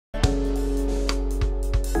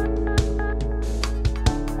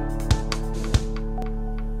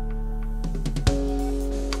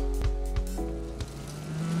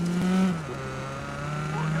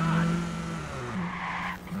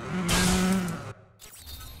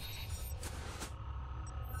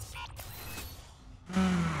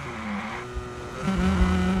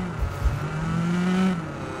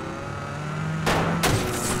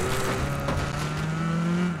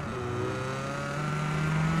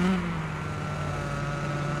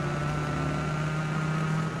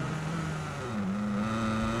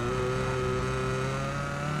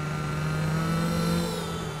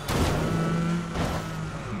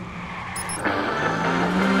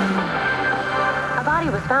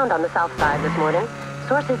body was found on the south side this morning.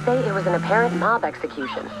 Sources say it was an apparent mob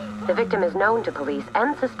execution. The victim is known to police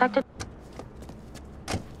and suspected...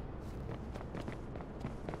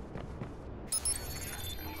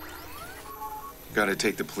 Gotta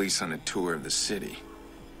take the police on a tour of the city.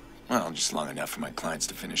 Well, just long enough for my clients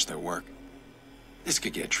to finish their work. This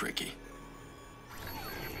could get tricky.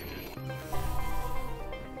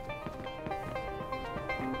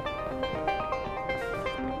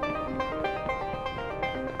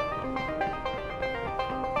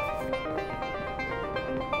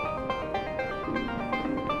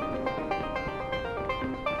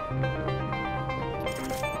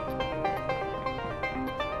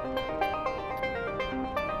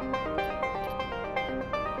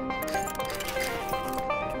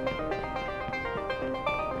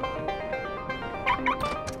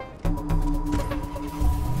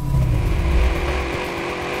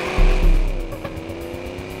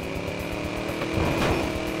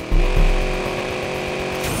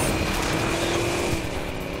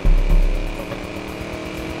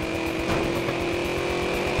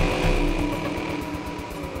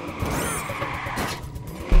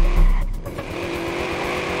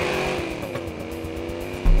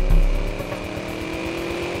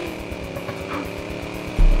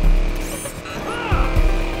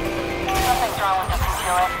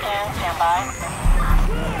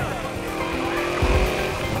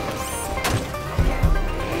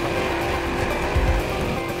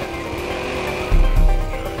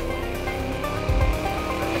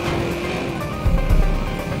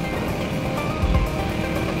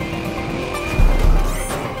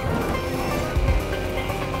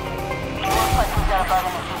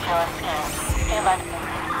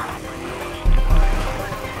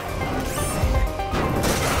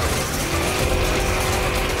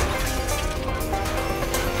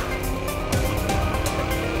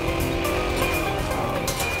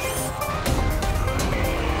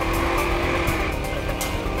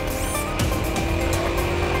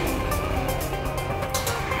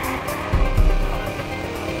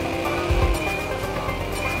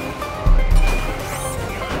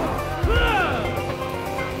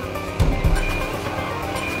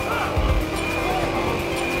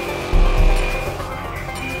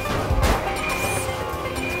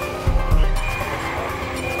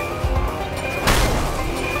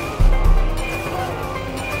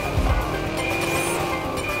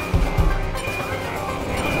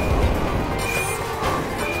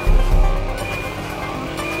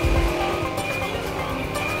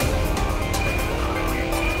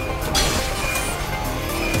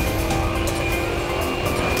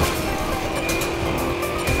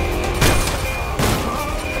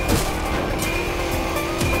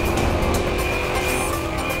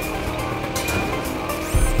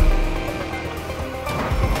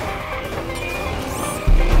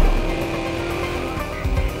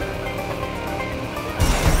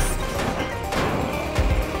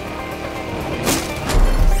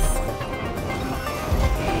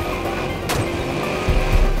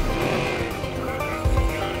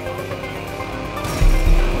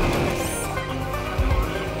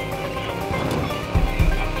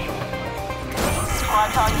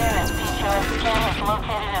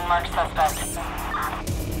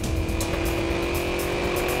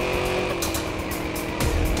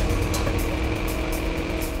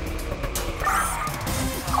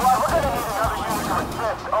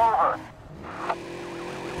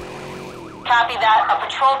 Copy that. A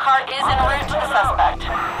patrol car is en route to the suspect.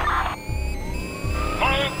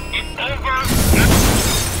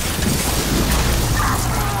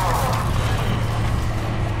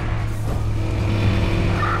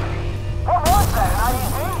 What was that, an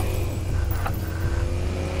IED?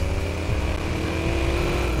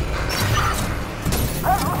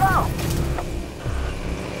 Let's go!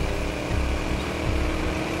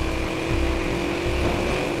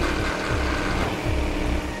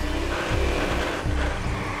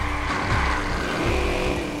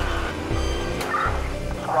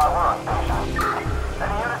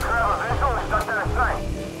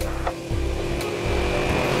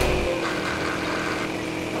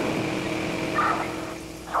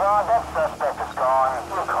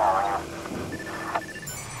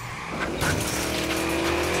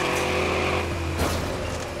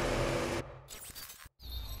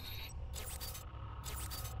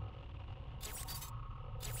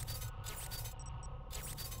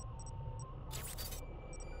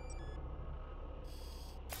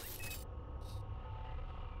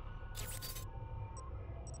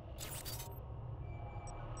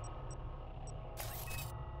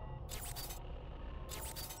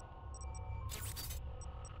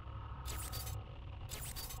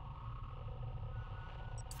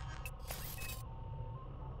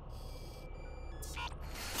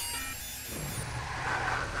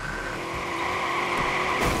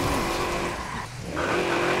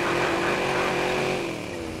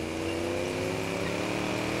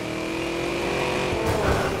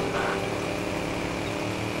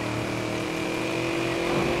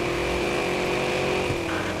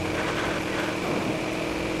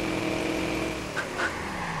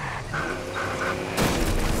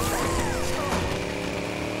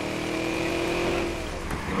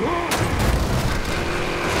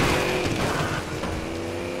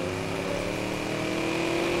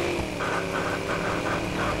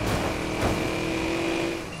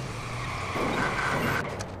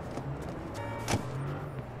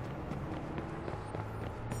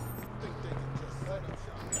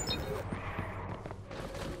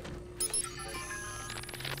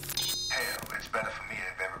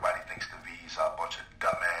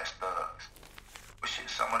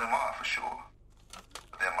 some of them are for sure.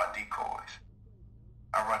 But they're my decoys.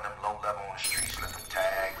 I run them low level on the streets, let them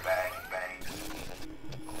tag, bang, and bang.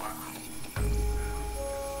 My crew.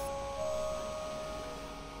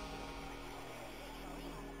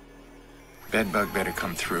 Bedbug better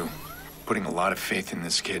come through. Putting a lot of faith in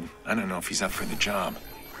this kid. I don't know if he's up for the job.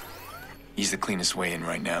 He's the cleanest way in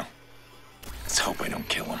right now. Let's hope I don't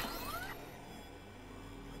kill him.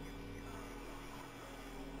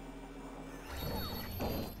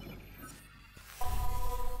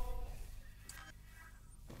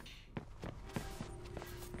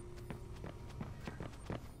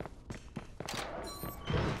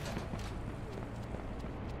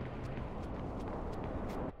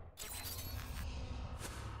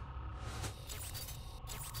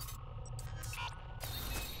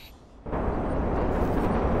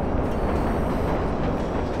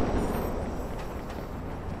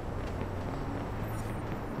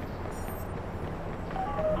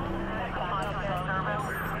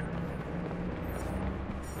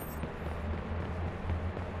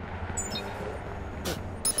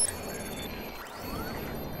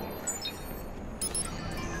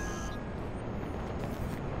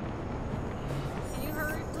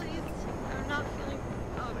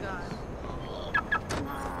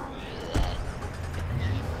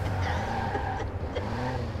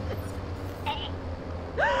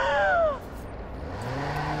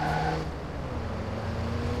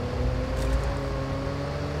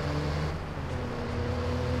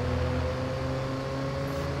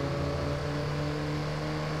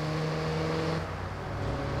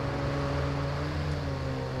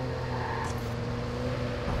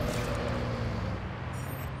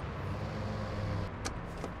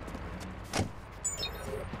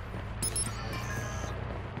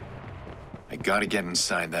 I gotta get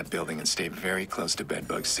inside that building and stay very close to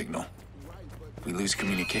Bedbug's signal. If we lose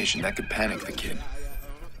communication, that could panic the kid.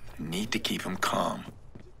 I need to keep him calm.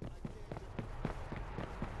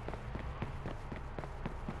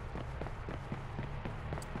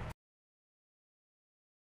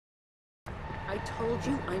 I told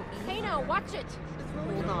you I'm... Hey now, watch it!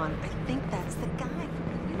 Hold on, I think that's the guy from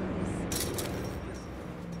the news.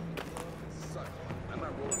 I'm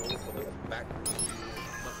not rolling over for the back.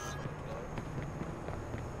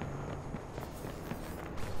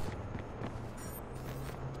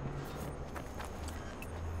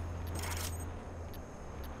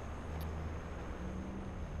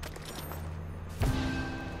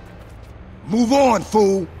 Move on,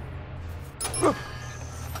 fool!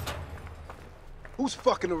 Who's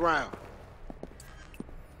fucking around?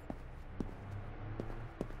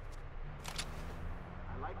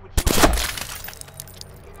 I like what you do.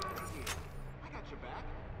 Get out of here. I got your back.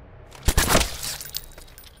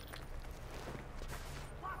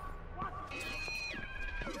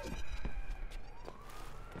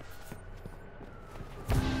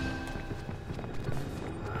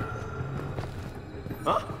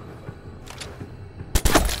 Huh?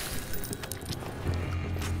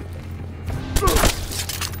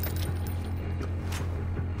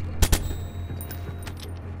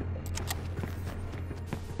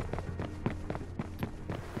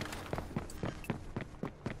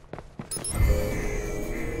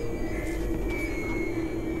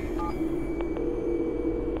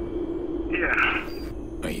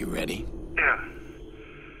 Are you ready? Yeah.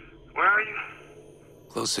 Where are you?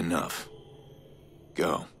 Close enough.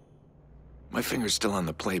 Go. My finger's still on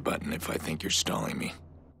the play button if I think you're stalling me.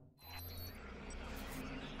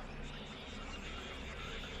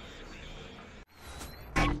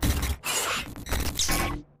 If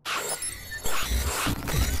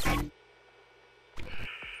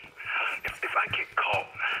I get caught...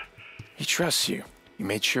 He trusts you. You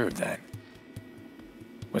made sure of that.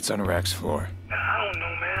 What's on Iraq's floor? I don't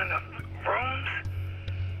know, man. Rooms?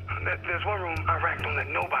 There's one room Iraq don't let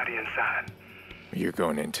nobody inside. You're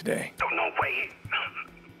going in today. Oh, no, wait.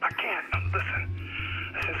 I can't. Listen.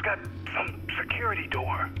 It's got some security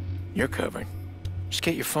door. You're covered. Just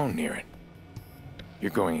get your phone near it.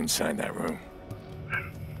 You're going inside that room.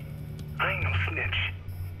 I ain't no snitch.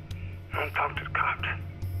 I don't talk to the cops.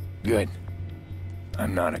 Good.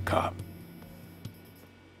 I'm not a cop.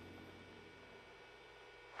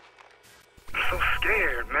 I'm so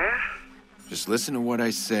scared, man. Just listen to what I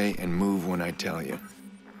say and move when I tell you.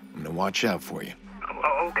 I'm gonna watch out for you.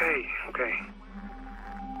 Oh, okay, okay.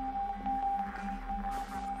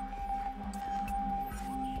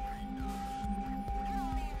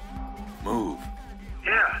 Move.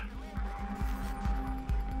 Yeah.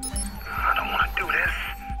 I don't want to do this.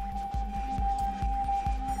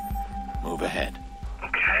 Move ahead.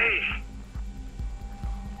 Okay.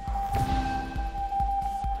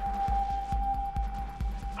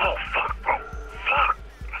 Oh, fuck, bro. Fuck.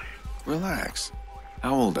 Relax.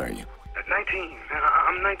 How old are you? 19.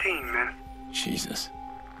 I'm 19, man. Jesus.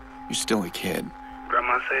 You're still a kid.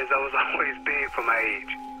 Grandma says I was always big for my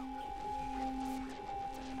age.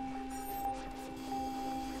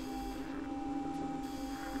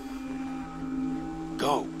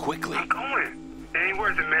 Go, quickly. I'm going. It ain't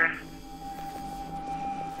worth it, man.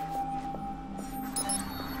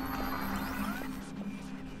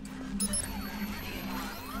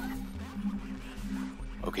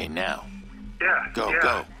 Okay, now. Yeah. Go, yeah.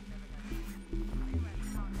 go.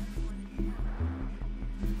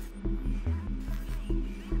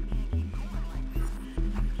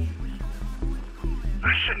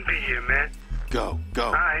 I shouldn't be here, man. Go, go.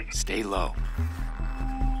 All right. Stay low.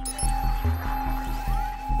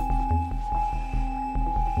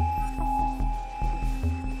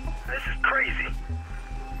 This is crazy.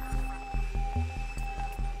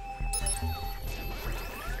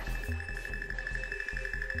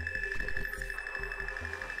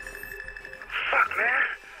 Fuck, man.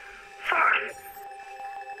 Fuck.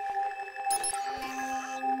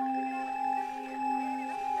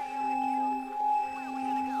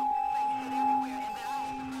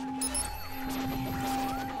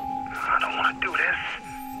 I don't want to do this.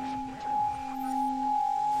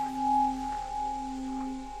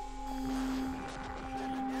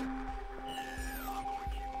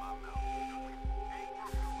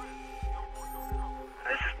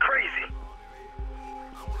 This is crazy.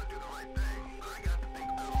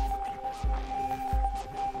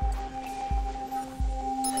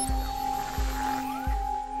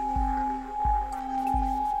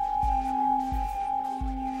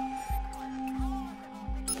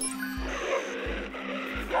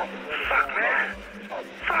 Fuck, man.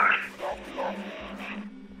 Fuck.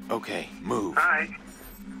 Okay, move. All right.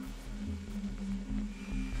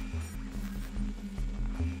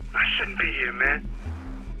 I shouldn't be here, man.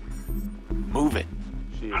 Move it.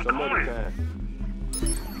 Shit, I'm some other going. time.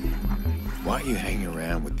 Why are you hanging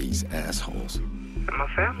around with these assholes? And my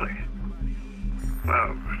family.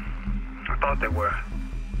 Well, I thought they were.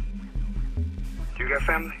 You got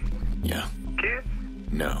family? Yeah. Kids?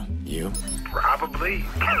 No. You? Probably.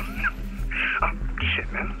 Oh,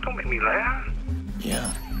 shit, man. Don't make me laugh.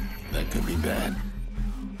 Yeah. That could be bad.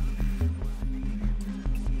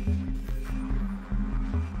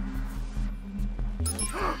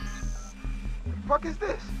 Fuck is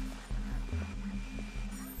this?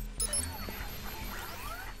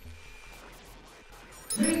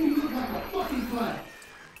 Man, you look like a fucking clown.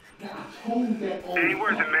 Now, I told that old It ain't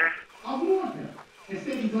worth it, man. I warned him.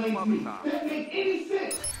 Instead, he blames me. That make any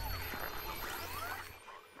sense?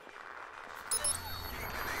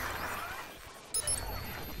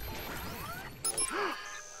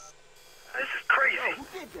 This is crazy. Yo,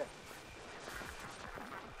 who did that?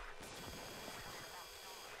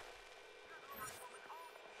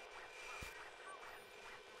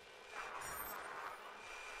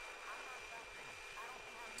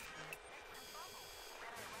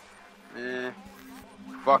 Man,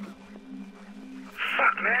 fuck it.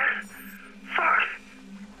 Fuck, man. Fuck.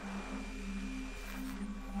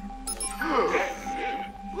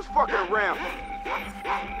 Who's fucking around?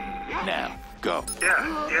 Now, go.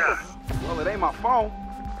 Yeah, yeah. Well, it ain't my phone.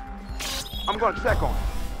 I'm gonna check on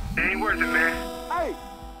it. It ain't worth it, man. Hey,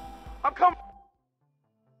 I'm coming.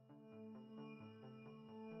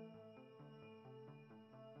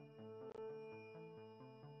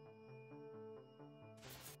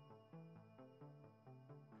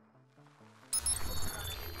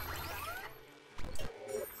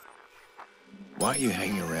 Why are you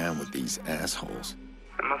hanging around with these assholes?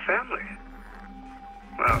 And my family.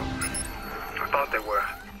 Well, I thought they were.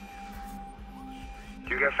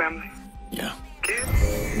 You got family? Yeah. Kids?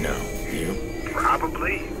 No. You?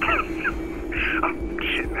 Probably. Oh,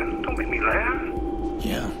 shit, man. Don't make me laugh.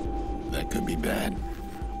 Yeah. That could be bad.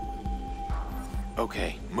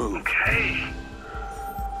 Okay, move. Okay.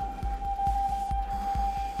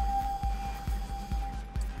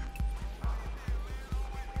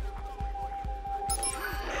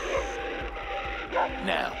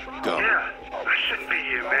 Now, go. Yeah, I shouldn't be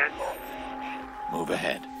here, man. Move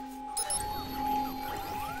ahead.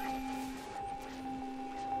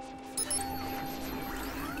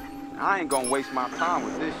 I ain't gonna waste my time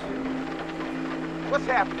with this shit. What's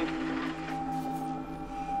happening?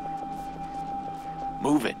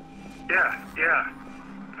 Move it. Yeah, yeah.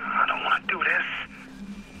 I don't want to do this.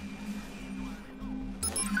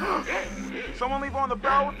 Someone leave on the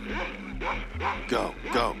barrel? Go,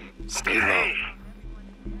 go. Stay low. Hey.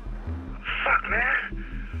 Fuck, man.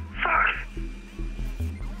 Fuck.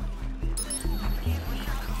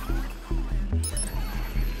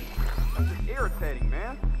 fascinating,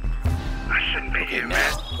 man. I shouldn't be here,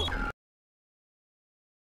 man.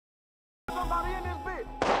 Somebody in this bitch.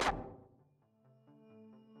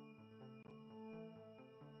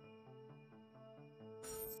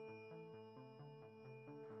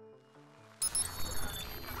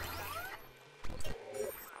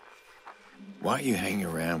 Why are you hanging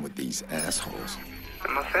around with these assholes?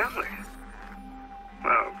 And my family.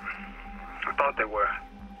 Well, I thought they were.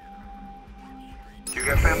 You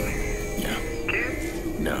got family? Yeah.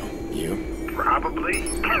 Kids? No. You? Probably.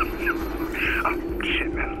 Oh,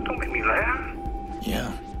 shit, man. Don't make me laugh.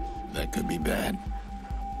 Yeah. That could be bad.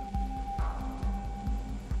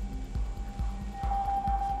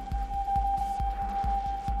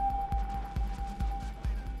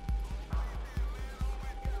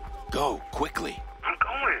 Go, quickly. I'm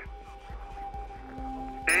going.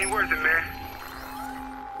 It ain't worth it, man.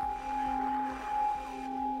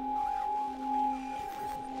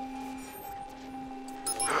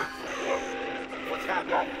 What's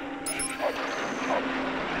happening?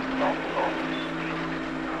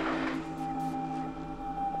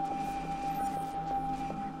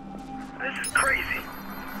 This is crazy.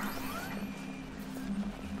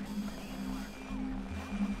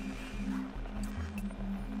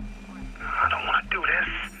 I don't want to do this.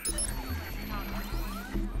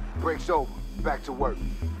 Break's over. Back to work.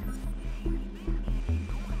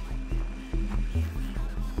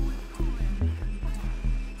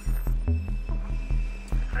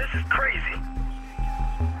 This is crazy.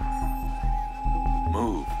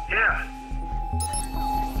 Move. Yeah.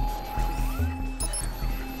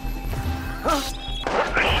 I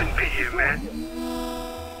shouldn't be here, man.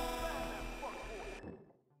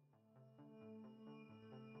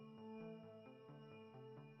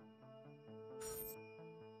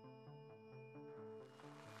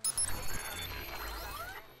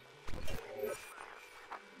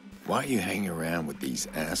 Why are you hanging around with these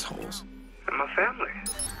assholes? And my family.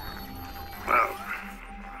 Well,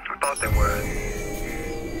 I thought they were.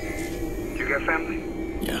 You got family?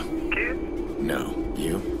 Yeah. Kids? No.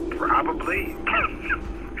 You? Probably.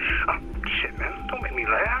 Oh, shit, man. Don't make me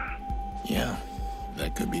laugh. Yeah.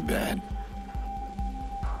 That could be bad.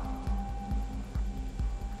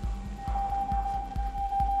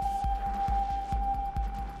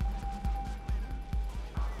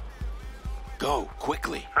 Go,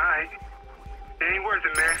 quickly. All right. It ain't worth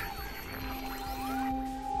it, man.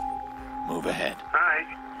 Move ahead. All right.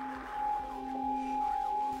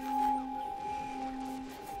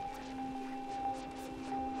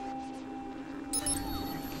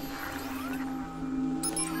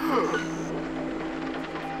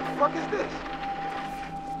 What the fuck is this?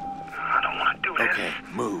 I don't want to do this. Okay,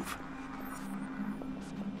 move.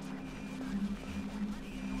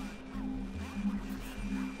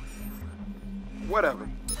 Whatever.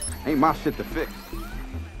 Ain't my shit to fix.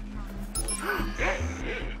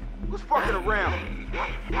 Who's fucking around?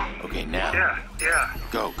 Okay, now. Yeah.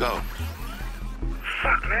 Go, go.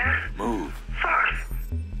 Fuck, man. Move. Fuck.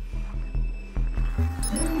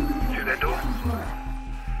 See that door?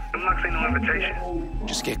 Them locks ain't no invitation.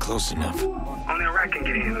 Just get close enough. Only a rat can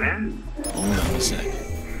get in, man. Hold on a sec.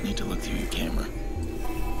 Need to look through your camera.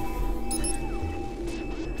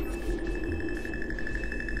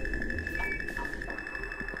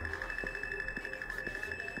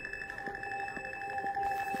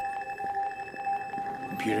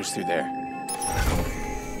 Computer's through there.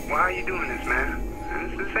 Why are you doing this,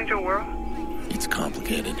 man? This ain't your world. It's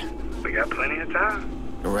complicated. We got plenty of time.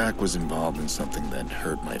 Iraq was involved in something that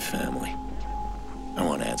hurt my family. I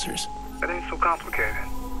want answers. That ain't so complicated.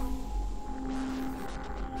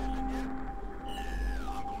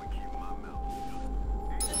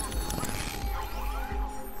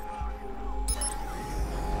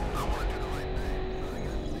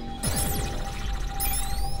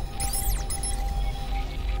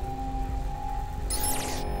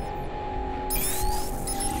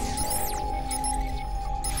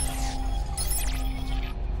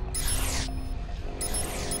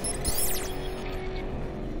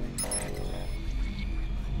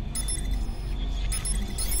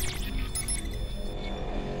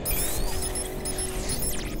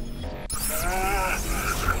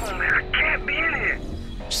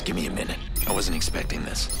 Just give me a minute. I wasn't expecting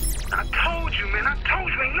this. I told you, man. I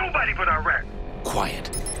told you ain't nobody but Iraq. Quiet.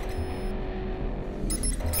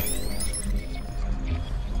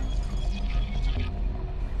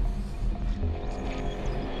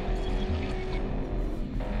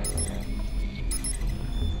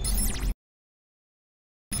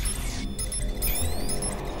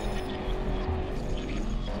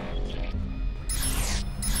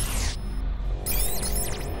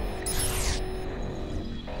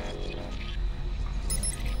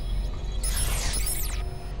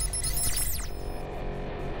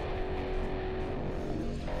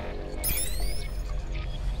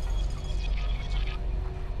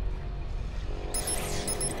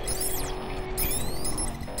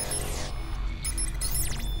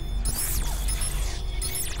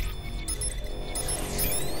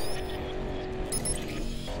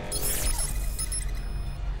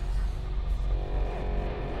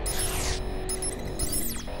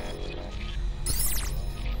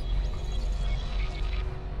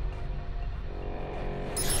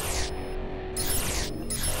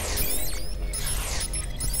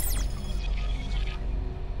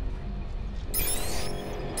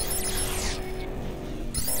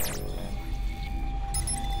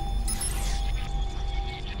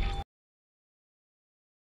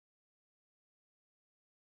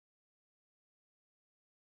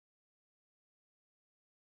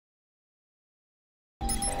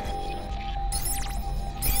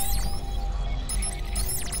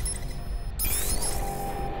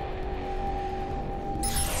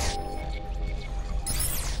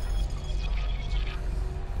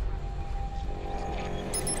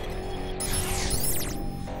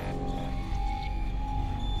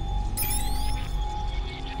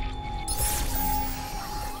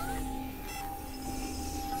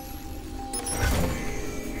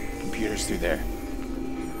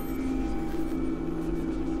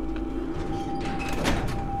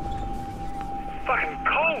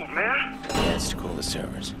 move, man. Yeah, it's to cool the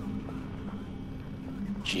servers.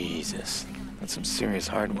 Jesus, that's some serious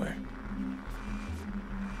hardware.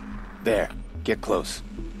 There, get close.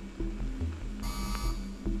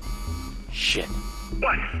 Shit.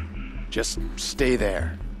 What? Just stay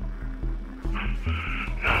there.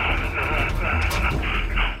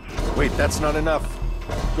 Wait, that's not enough.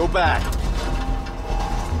 Go back.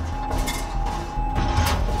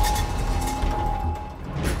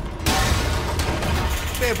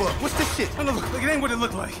 Bedbug, what's this shit? Oh, no, look, it ain't what it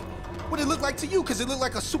looked like. What it look like to you? Cause it looked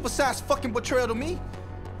like a supersized fucking betrayal to me.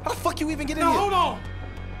 How the fuck you even get in here? No, hold on.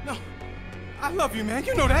 No, I love you, man.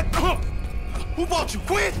 You know that. Who bought you?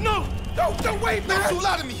 Quinn? No. Don't wait, man. Don't you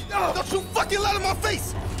lie to me. No. Don't you fucking lie to my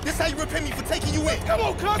face. This how you repay me for taking you in. Come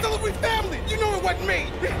on, cuz. Look, we family. You know it wasn't me.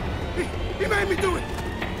 He made me do it.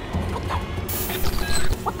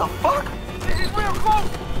 What the fuck? He's real close.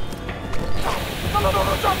 No,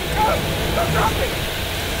 don't drop me, cuz. Don't drop me.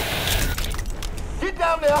 Get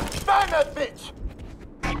down there. Find that bitch.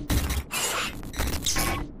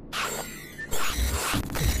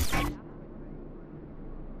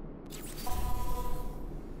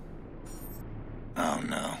 Oh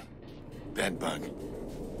no. Bedbug.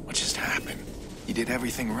 What just happened? He did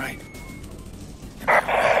everything right. He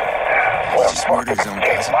just murdered his own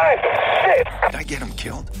cousin. Did I get him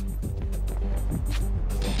killed?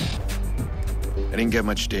 I didn't get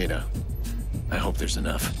much data. I hope there's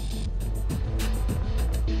enough.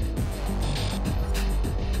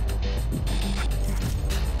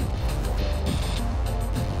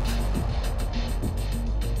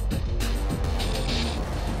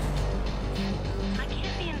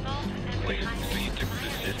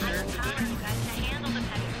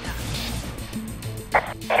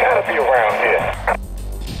 Gotta be around here.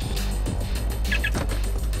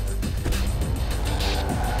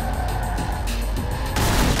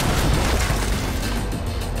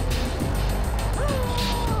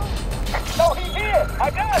 No, he's here. I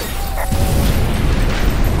got it.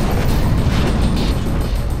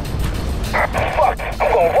 Fuck,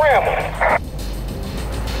 I'm gonna ramble.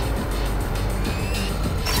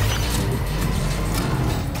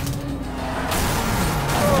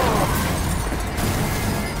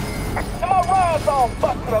 My rod's all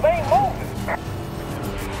busted up. Ain't moving.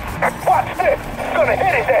 Watch this. Gonna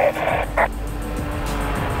hit his ass.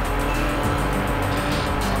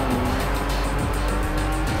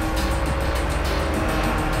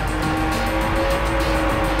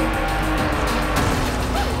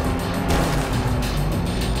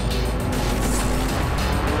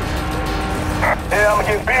 Yeah, I'ma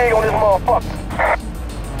get big on this motherfucker.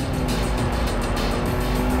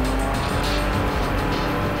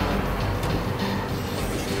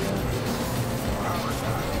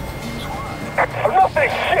 Enough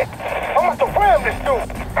this shit! I'm about to ram this dude!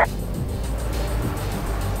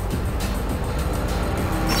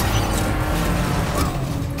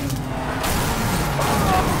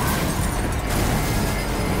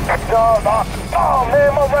 Oh man,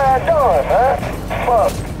 my ride done, man.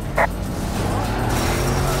 Fuck.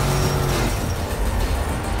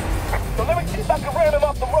 So let me see if I can ram him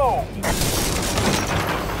off the road.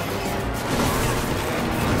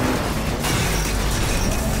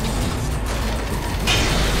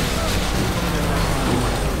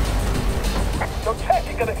 So check,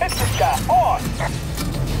 you're gonna hit this guy hard.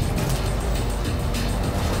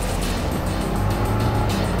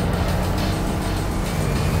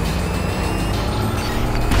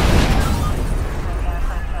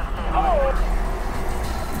 Oh.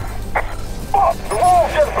 Fuck, the wall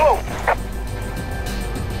just blew.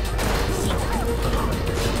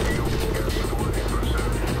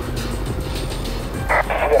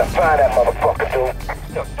 We gotta find that motherfucker, dude.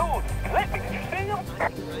 Yo, dude, let me, did you see him?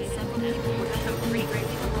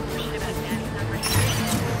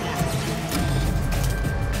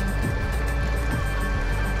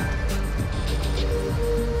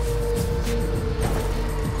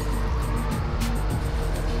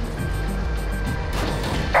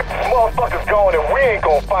 Motherfucker's going and we ain't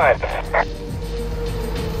gonna find him.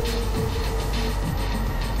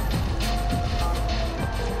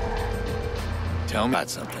 Tell me about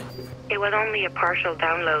something. It was only a partial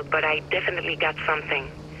download, but I definitely got something.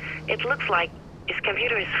 It looks like his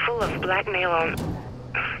computer is full of blackmail on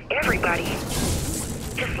everybody.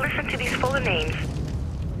 Just listen to these full names.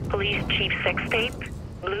 Police Chief Sex Tape,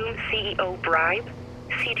 Bloom CEO Bribe,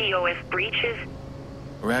 CTOS Breaches.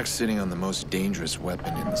 Rack's sitting on the most dangerous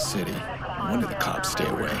weapon in the city. No wonder the cops stay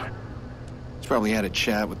away. He's probably had a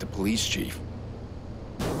chat with the police chief.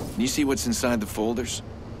 Can you see what's inside the folders?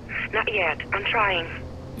 Not yet. I'm trying.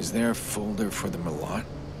 Is there a folder for the Merlot?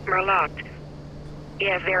 Merlot.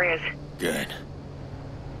 Yes, there is. Good.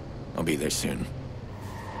 I'll be there soon.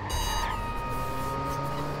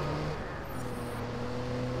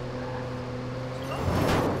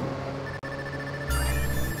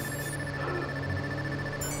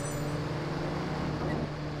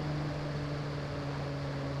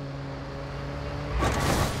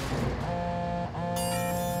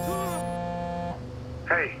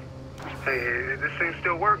 Hey, this thing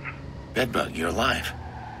still work? Bedbug, you're alive.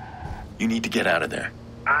 You need to get out of there.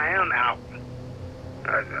 I am out.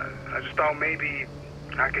 I just thought maybe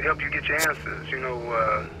I could help you get your answers, you know,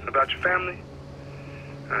 about your family.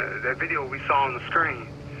 That video we saw on the screen.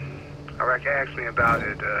 Iraq asked me about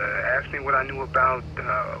it, asked me what I knew about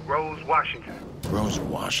Rose Washington. Rose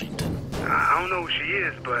Washington? I don't know who she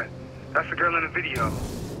is, but that's the girl in the video.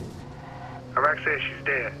 Iraq says she's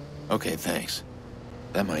dead. Okay, thanks.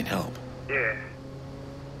 That might help. Yeah.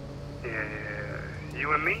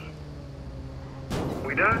 You and me?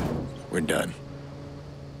 We done? We're done.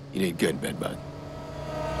 You did good, Bedbug.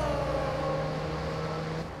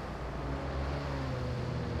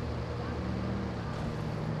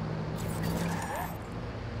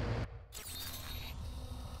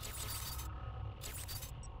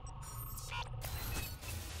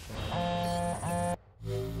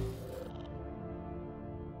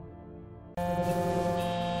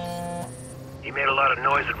 You made a lot of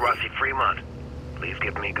noise at Rossi Fremont. Please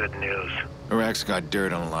give me good news. Iraq's got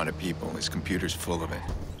dirt on a lot of people. His computer's full of it.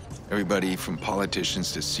 Everybody from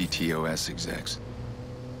politicians to CTOS execs.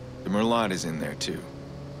 The Merlot is in there, too.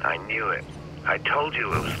 I knew it. I told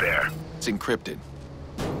you it was there. It's encrypted.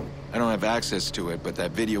 I don't have access to it, but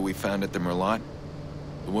that video we found at the Merlot,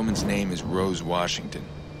 the woman's name is Rose Washington.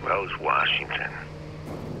 Rose Washington.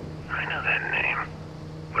 I know that name.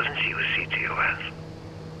 Wasn't she with CTOS?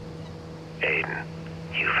 Aiden,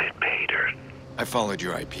 you've hit pay dirt. I followed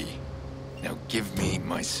your IP. Now give me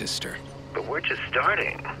my sister. But we're just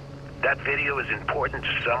starting. That video is important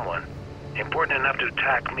to someone. Important enough to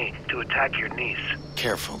attack me, to attack your niece.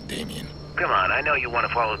 Careful, Damien. Come on, I know you want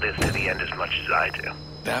to follow this to the end as much as I do.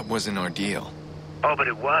 That was an ordeal. Oh, but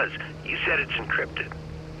it was. You said it's encrypted.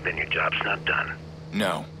 Then your job's not done.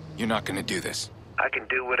 No, you're not gonna do this. I can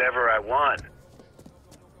do whatever I want.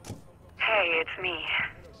 Hey, it's me.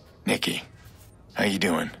 Nikki, how you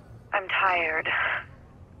doing? I'm tired.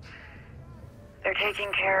 They're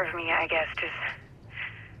taking care of me, I guess. Just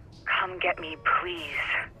come get me,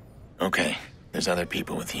 please. Okay, there's other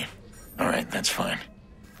people with you. All right, that's fine.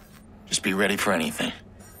 Just be ready for anything.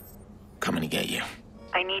 Coming to get you.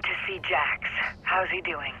 I need to see Jax. How's he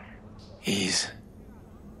doing? He's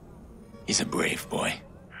a brave boy.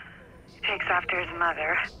 He takes after his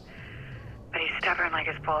mother, but he's stubborn like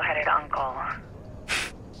his bull-headed uncle.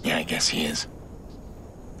 Yeah, I guess he is.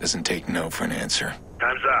 Doesn't take no for an answer.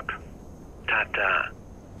 Time's up. Ta-ta.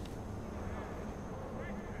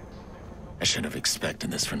 I should have expected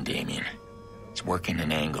this from Damien. He's working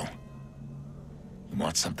an angle. He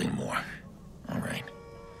wants something more. All right.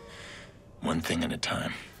 One thing at a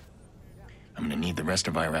time. I'm gonna need the rest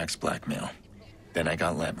of Iraq's blackmail. Then I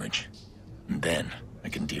got leverage. And then I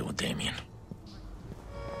can deal with Damien.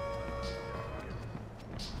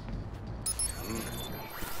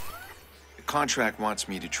 The contract wants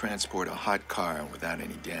me to transport a hot car without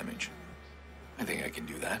any damage. I think I can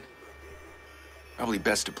do that. Probably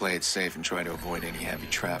best to play it safe and try to avoid any heavy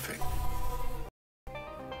traffic.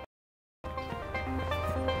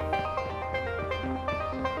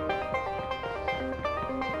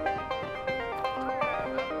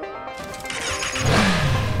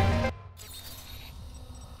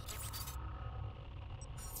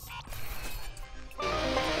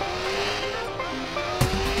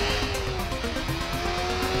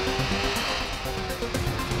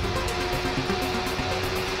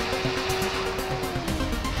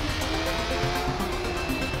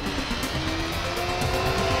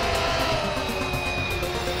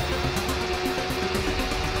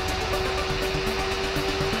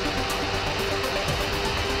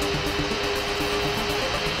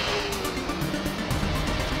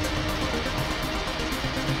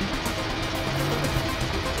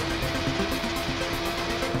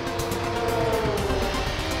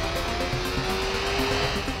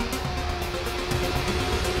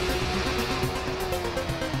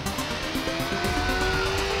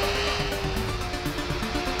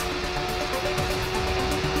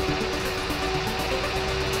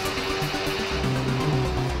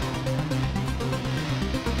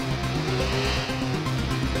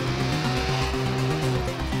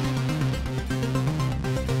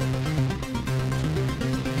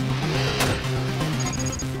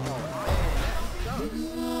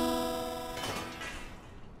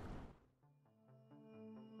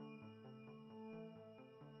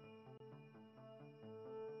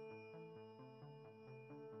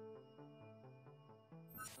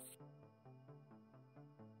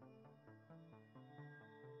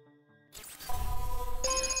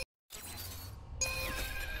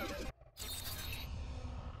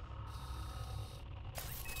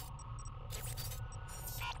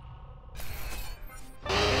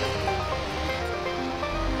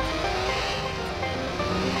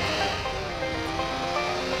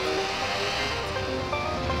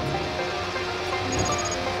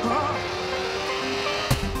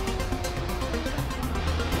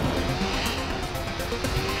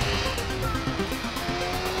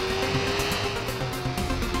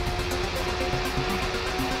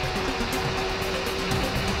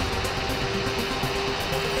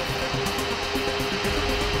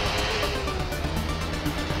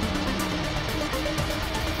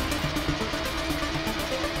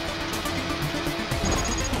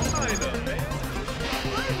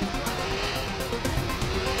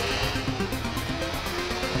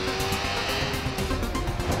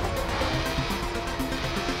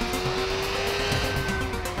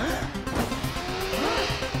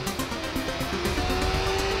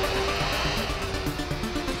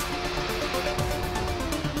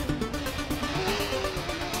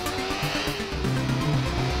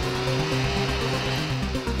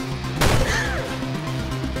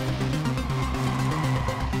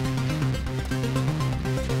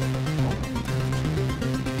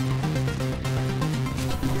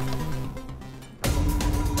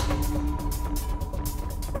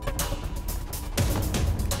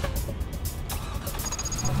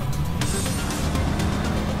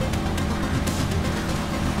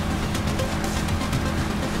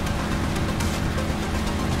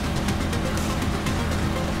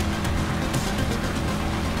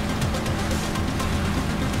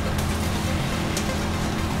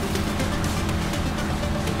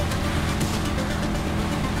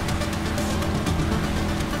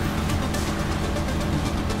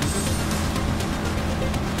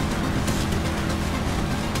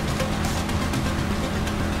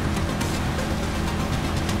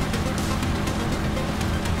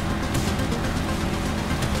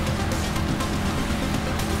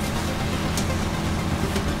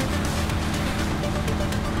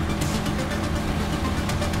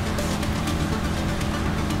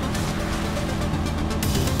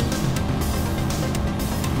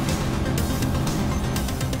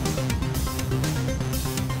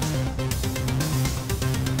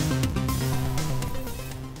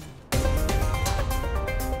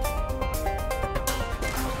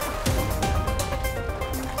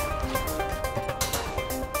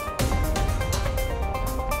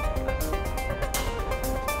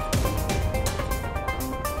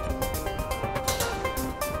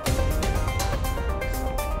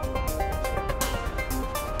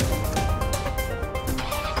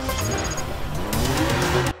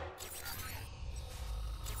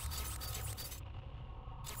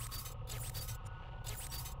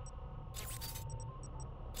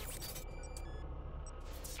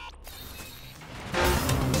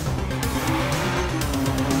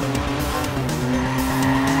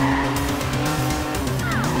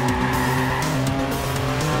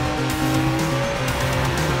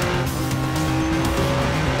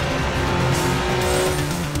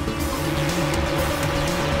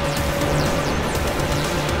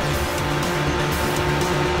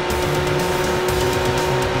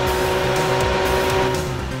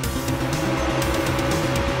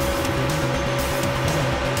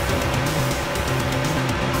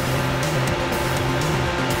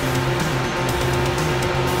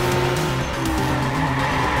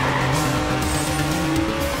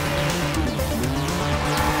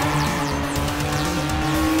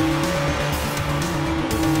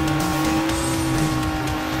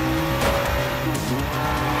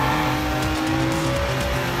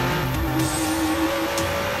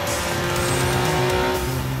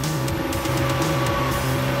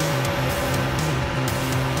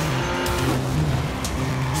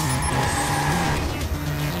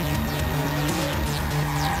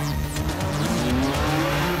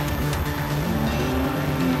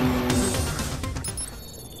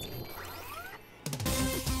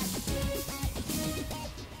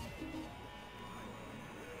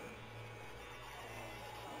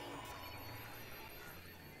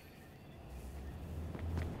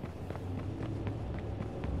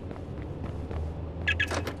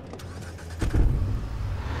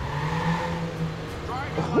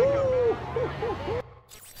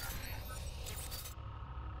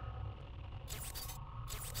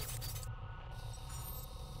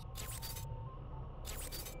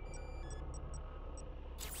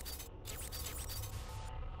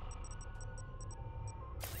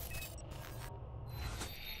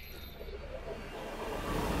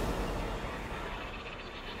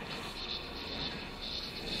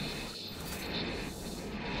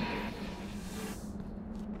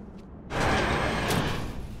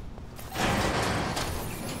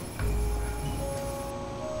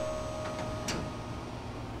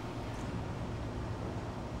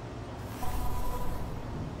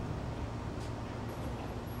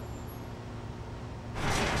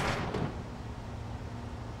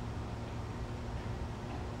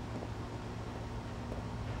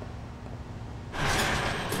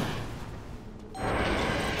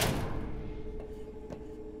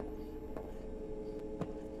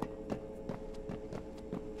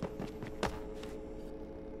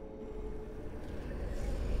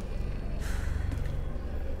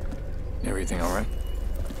 Everything all right?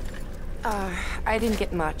 I didn't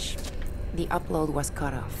get much. The upload was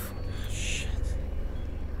cut off. Shit.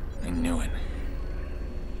 I knew it.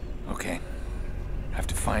 Okay. I have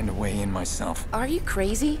to find a way in myself. Are you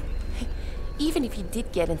crazy? Even if you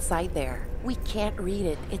did get inside there, we can't read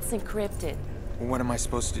it. It's encrypted. Well, what am I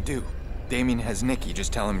supposed to do? Damien has Nikki.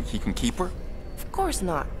 Just tell him he can keep her? Of course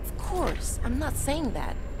not. Of course. I'm not saying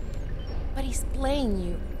that. But he's playing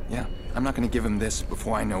you. Yeah, I'm not gonna give him this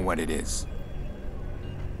before I know what it is.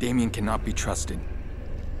 Damien cannot be trusted.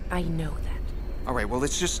 I know that. All right, well,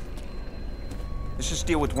 let's just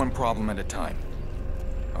deal with one problem at a time.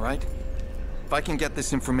 All right? If I can get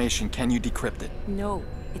this information, can you decrypt it? No,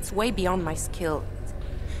 it's way beyond my skill.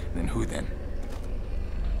 Then who then?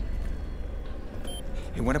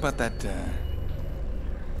 Hey, what about that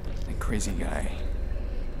crazy guy?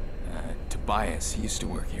 Tobias, he used to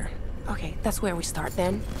work here. Okay, that's where we start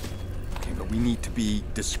then. Okay, but we need to be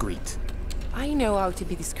discreet. I know how to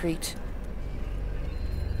be discreet.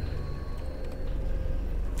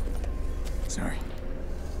 Sorry.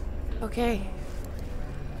 Okay.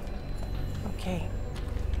 Okay.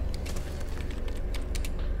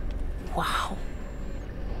 Wow.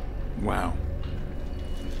 Wow.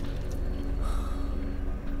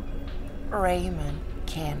 Raymond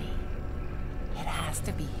Kenny. It has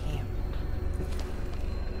to be him.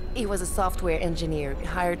 He was a software engineer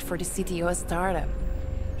hired for the CTO startup.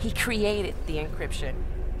 He created the encryption.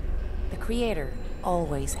 The creator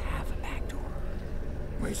always have a backdoor.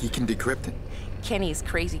 Wait, he can decrypt it? Kenny is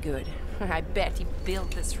crazy good. I bet he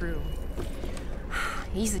built this room.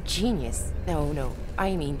 He's a genius. No,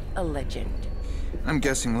 I mean a legend. I'm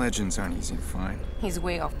guessing legends aren't easy to find. He's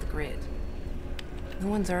way off the grid. No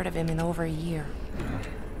one's heard of him in over a year.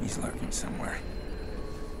 He's lurking somewhere.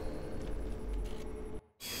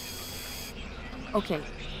 Okay,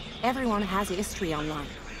 everyone has a history online.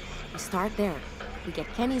 We start there. We get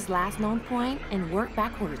Kenny's last known point and work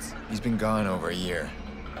backwards. He's been gone over a year.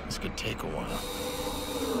 This could take a while.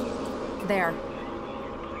 There.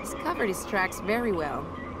 He's covered his tracks very well,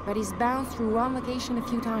 but he's bounced through one location a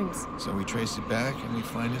few times. So we trace it back and we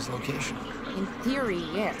find his location. In theory,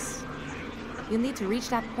 yes. You'll need to reach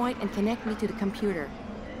that point and connect me to the computer.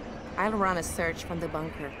 I'll run a search from the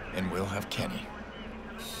bunker. And we'll have Kenny.